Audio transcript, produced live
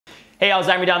Hey,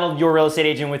 I'm McDonald, your real estate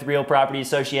agent with Real Property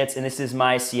Associates, and this is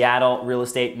my Seattle real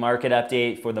estate market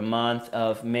update for the month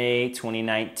of May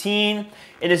 2019.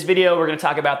 In this video, we're going to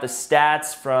talk about the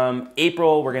stats from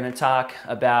April. We're going to talk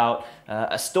about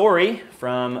a story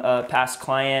from a past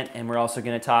client, and we're also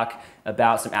going to talk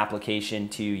about some application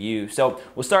to you. So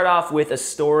we'll start off with a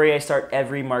story. I start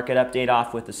every market update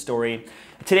off with a story.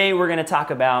 Today we're going to talk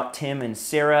about Tim and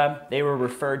Sarah. They were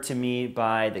referred to me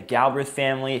by the Galbraith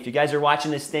family. If you guys are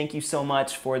watching this, thank you so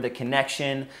much for the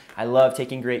connection. I love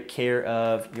taking great care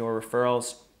of your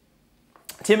referrals.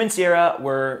 Tim and Sarah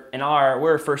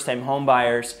were first-time home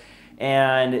buyers,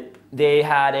 and they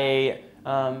had a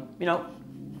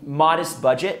modest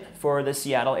budget for the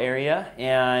Seattle area,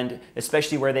 and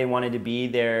especially where they wanted to be,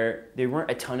 there weren't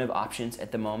a ton of options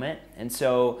at the moment. And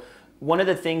so one of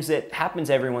the things that happens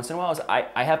every once in a while is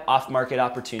I have off-market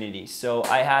opportunities. So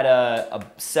I had a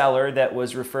seller that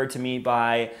was referred to me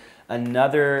by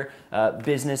another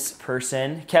business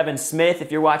person, Kevin Smith.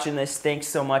 If you're watching this, thanks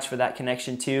so much for that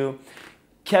connection too.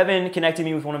 Kevin connected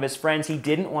me with one of his friends. He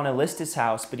didn't want to list his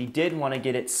house, but he did want to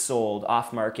get it sold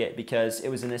off market because it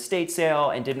was an estate sale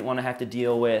and didn't want to have to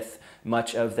deal with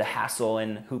much of the hassle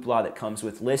and hoopla that comes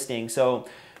with listing. So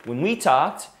when we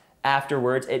talked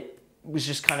afterwards, it was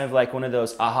just kind of like one of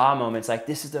those aha moments, like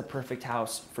this is the perfect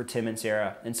house for Tim and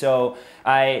Sarah. And so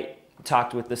I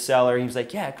talked with the seller. He was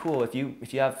like, yeah, cool. If you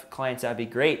have clients, that'd be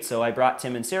great. So I brought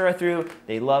Tim and Sarah through.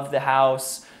 They loved the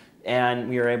house, and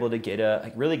we were able to get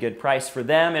a really good price for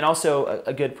them and also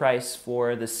a good price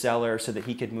for the seller so that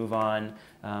he could move on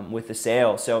with the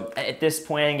sale. So at this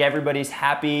point, I think everybody's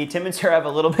happy. Tim and Sarah have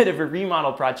a little bit of a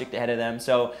remodel project ahead of them.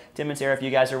 So Tim and Sarah, if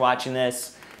you guys are watching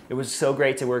this, it was so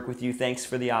great to work with you. Thanks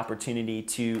for the opportunity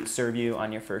to serve you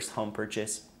on your first home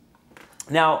purchase.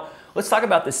 Now, let's talk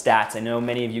about the stats. I know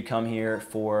many of you come here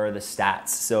for the stats.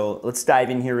 So let's dive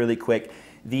in here really quick.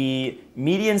 The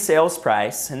median sales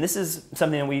price, and this is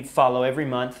something that we follow every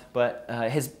month, but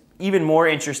is even more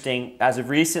interesting as of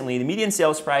recently. The median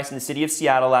sales price in the city of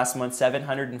Seattle last month,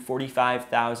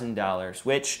 $745,000,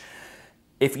 which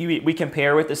if we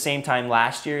compare with the same time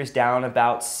last year is down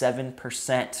about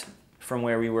 7% from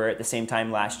where we were at the same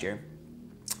time last year.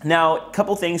 Now, a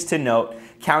couple things to note.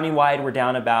 Countywide, we're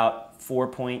down about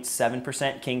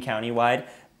 4.7%, King County-wide.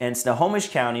 And Snohomish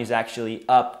County is actually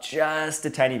up just a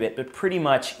tiny bit, but pretty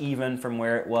much even from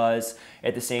where it was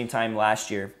at the same time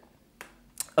last year.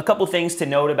 A couple things to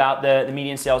note about the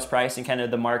median sales price and kind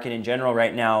of the market in general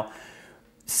right now.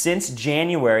 Since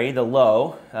January, the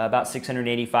low, about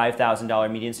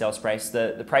 $685,000 median sales price,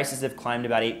 the prices have climbed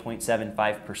about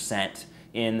 8.75%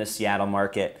 in the Seattle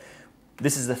market.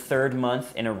 This is the third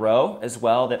month in a row as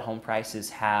well that home prices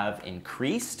have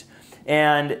increased.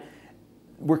 And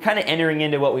we're kind of entering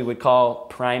into what we would call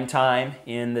prime time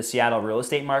in the Seattle real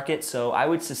estate market. So I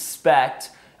would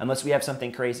suspect, unless we have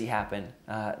something crazy happen,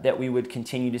 that we would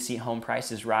continue to see home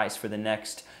prices rise for the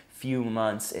next few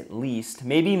months at least,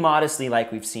 maybe modestly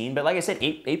like we've seen. But like I said,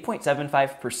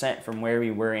 8.75% from where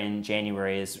we were in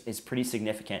January is pretty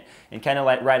significant and kind of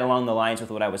like right along the lines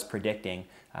with what I was predicting.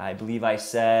 I believe I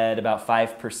said about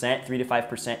 5%, 3 to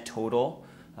 5% total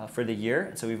for the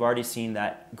year. So we've already seen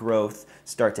that growth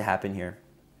start to happen here.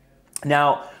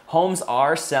 Now, homes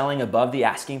are selling above the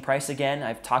asking price again.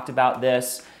 I've talked about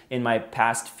this in my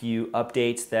past few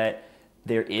updates that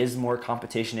there is more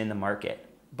competition in the market.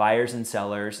 Buyers and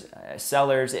sellers.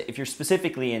 Sellers, if you're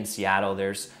specifically in Seattle,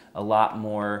 there's a lot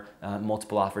more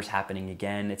multiple offers happening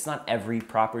again. It's not every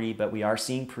property, but we are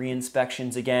seeing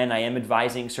pre-inspections again. I am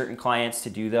advising certain clients to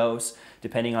do those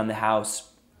depending on the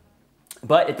house.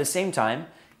 But at the same time,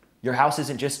 your house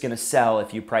isn't just going to sell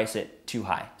if you price it too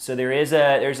high. So there's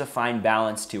a fine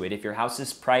balance to it. If your house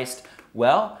is priced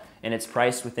well and it's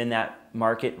priced within that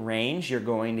market range, you're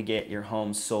going to get your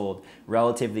home sold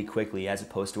relatively quickly as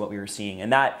opposed to what we were seeing.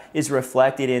 And that is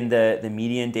reflected in the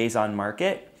median days on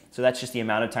market. So that's just the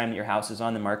amount of time that your house is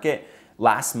on the market.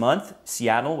 Last month,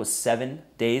 Seattle was 7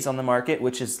 days on the market,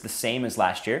 which is the same as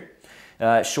last year.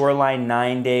 Shoreline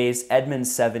 9 days,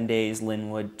 Edmonds 7 days,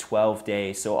 Linwood 12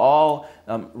 days. So all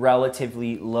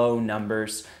relatively low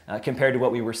numbers compared to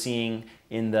what we were seeing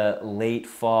in the late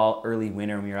fall, early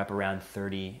winter, when we were up around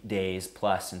 30 days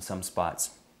plus in some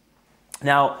spots.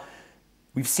 Now,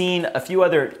 we've seen a few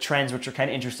other trends which are kind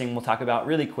of interesting we'll talk about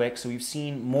really quick. So we've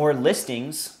seen more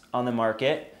listings on the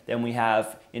market than we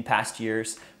have in past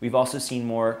years. We've also seen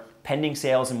more pending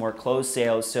sales and more closed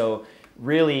sales. So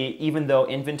really, even though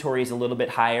inventory is a little bit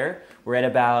higher, we're at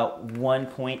about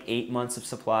 1.8 months of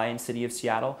supply in the city of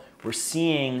Seattle. We're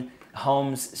seeing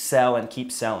homes sell and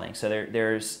keep selling. So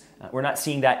we're not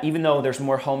seeing that, even though there's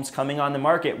more homes coming on the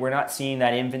market, we're not seeing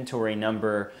that inventory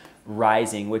number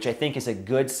rising, which I think is a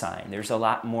good sign. There's a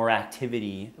lot more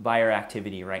activity, buyer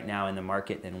activity right now in the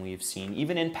market than we've seen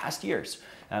even in past years,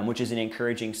 which is an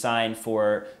encouraging sign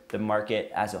for the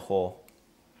market as a whole.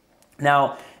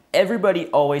 Now, everybody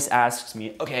always asks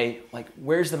me, okay, like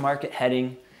where's the market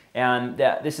heading? And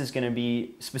that this is going to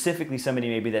be specifically somebody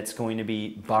maybe that's going to be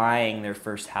buying their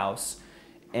first house.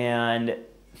 And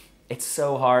it's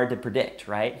so hard to predict,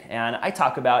 right? And I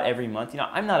talk about every month,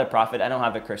 I'm not a prophet, I don't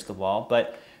have a crystal ball,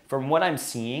 but from what I'm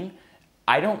seeing,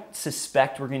 I don't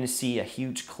suspect we're going to see a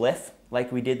huge cliff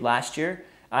like we did last year.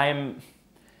 I'm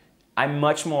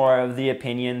much more of the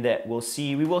opinion that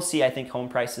we will see, I think, home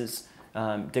prices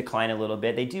decline a little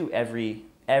bit. They do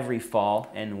every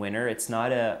fall and winter. It's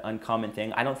not an uncommon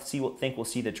thing. I don't think we'll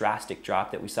see the drastic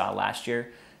drop that we saw last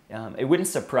year. It wouldn't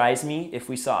surprise me if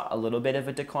we saw a little bit of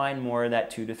a decline, more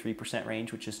that 2 to 3%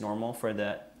 range, which is normal for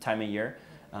the time of year.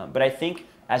 But I think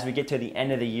as we get to the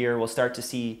end of the year, we'll start to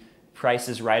see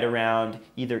prices right around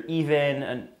either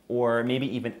even or maybe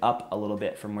even up a little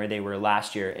bit from where they were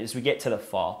last year as we get to the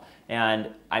fall. And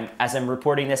as I'm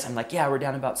reporting this, I'm like, yeah, we're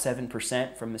down about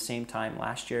 7% from the same time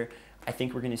last year. I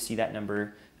think we're going to see that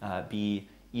number be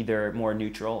either more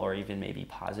neutral or even maybe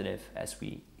positive as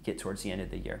we get towards the end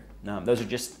of the year. Those are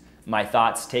just my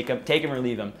thoughts. Take them or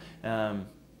leave them.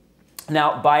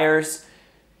 Now, buyers,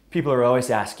 people are always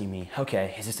asking me,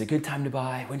 okay, is this a good time to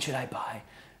buy? When should I buy?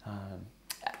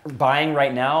 Buying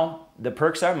right now, the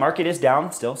perks are, market is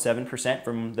down still 7%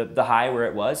 from the high where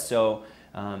it was. So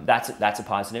that's a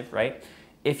positive, right?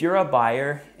 If you're a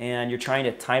buyer and you're trying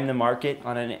to time the market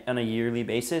on a yearly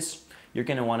basis, you're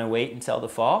going to want to wait until the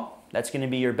fall. That's going to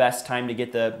be your best time to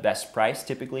get the best price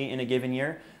typically in a given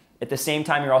year. At the same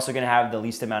time, you're also going to have the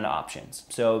least amount of options.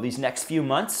 So these next few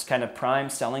months, kind of prime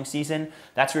selling season,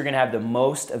 that's where you're going to have the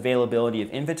most availability of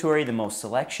inventory, the most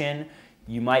selection.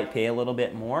 You might pay a little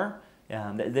bit more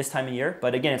this time of year,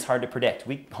 but again, it's hard to predict.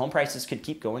 Home prices could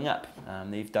keep going up.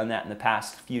 They've done that in the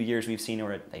past few years. We've seen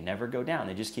where they never go down.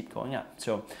 They just keep going up.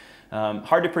 So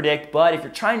hard to predict, but if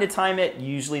you're trying to time it,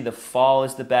 usually the fall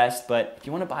is the best. But if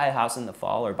you want to buy a house in the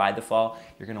fall or by the fall,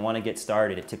 you're going to want to get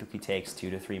started. It typically takes 2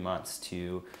 to 3 months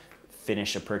to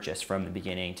finish a purchase from the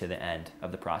beginning to the end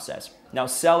of the process. Now,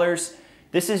 sellers,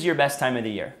 this is your best time of the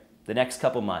year. The next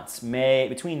couple months,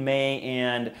 between May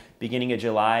and beginning of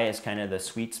July is kind of the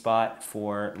sweet spot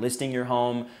for listing your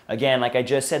home. Again, like I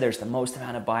just said, there's the most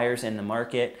amount of buyers in the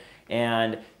market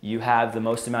and you have the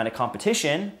most amount of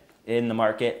competition in the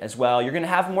market as well. You're going to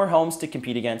have more homes to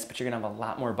compete against, but you're going to have a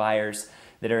lot more buyers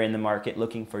that are in the market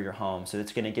looking for your home. So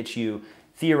it's going to get you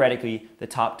theoretically the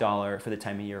top dollar for the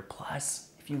time of year. Plus,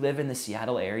 if you live in the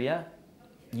Seattle area,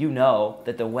 you know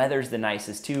that the weather's the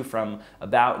nicest too from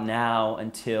about now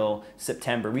until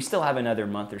September. We still have another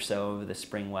month or so of the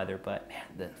spring weather, but man,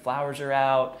 the flowers are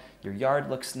out, your yard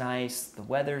looks nice, the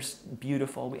weather's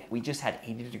beautiful. We just had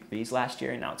 80 degrees last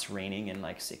year and now it's raining and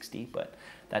like 60, but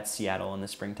that's Seattle in the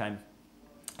springtime.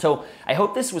 So I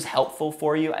hope this was helpful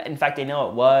for you. In fact, I know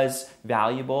it was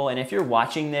valuable. And if you're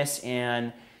watching this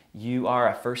and you are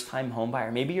a first-time home buyer,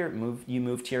 maybe you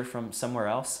moved here from somewhere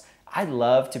else, I'd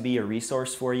love to be a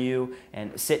resource for you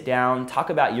and sit down, talk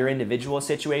about your individual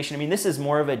situation. I mean, this is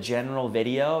more of a general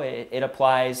video. It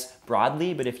applies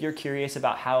broadly, but if you're curious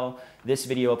about how this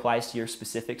video applies to your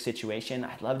specific situation,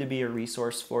 I'd love to be a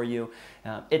resource for you.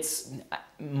 It's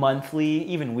monthly,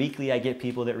 even weekly, I get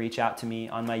people that reach out to me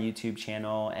on my YouTube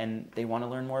channel and they want to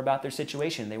learn more about their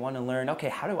situation. They want to learn, okay,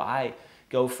 how do I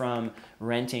go from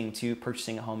renting to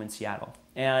purchasing a home in Seattle?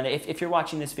 And if you're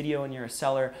watching this video and you're a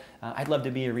seller, I'd love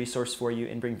to be a resource for you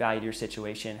and bring value to your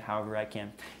situation however I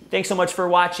can. Thanks so much for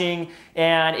watching.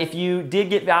 And if you did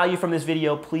get value from this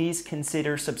video, please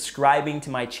consider subscribing to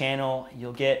my channel.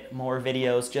 You'll get more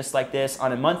videos just like this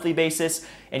on a monthly basis,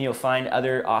 and you'll find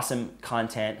other awesome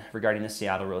content regarding the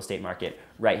Seattle real estate market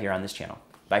right here on this channel.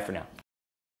 Bye for now.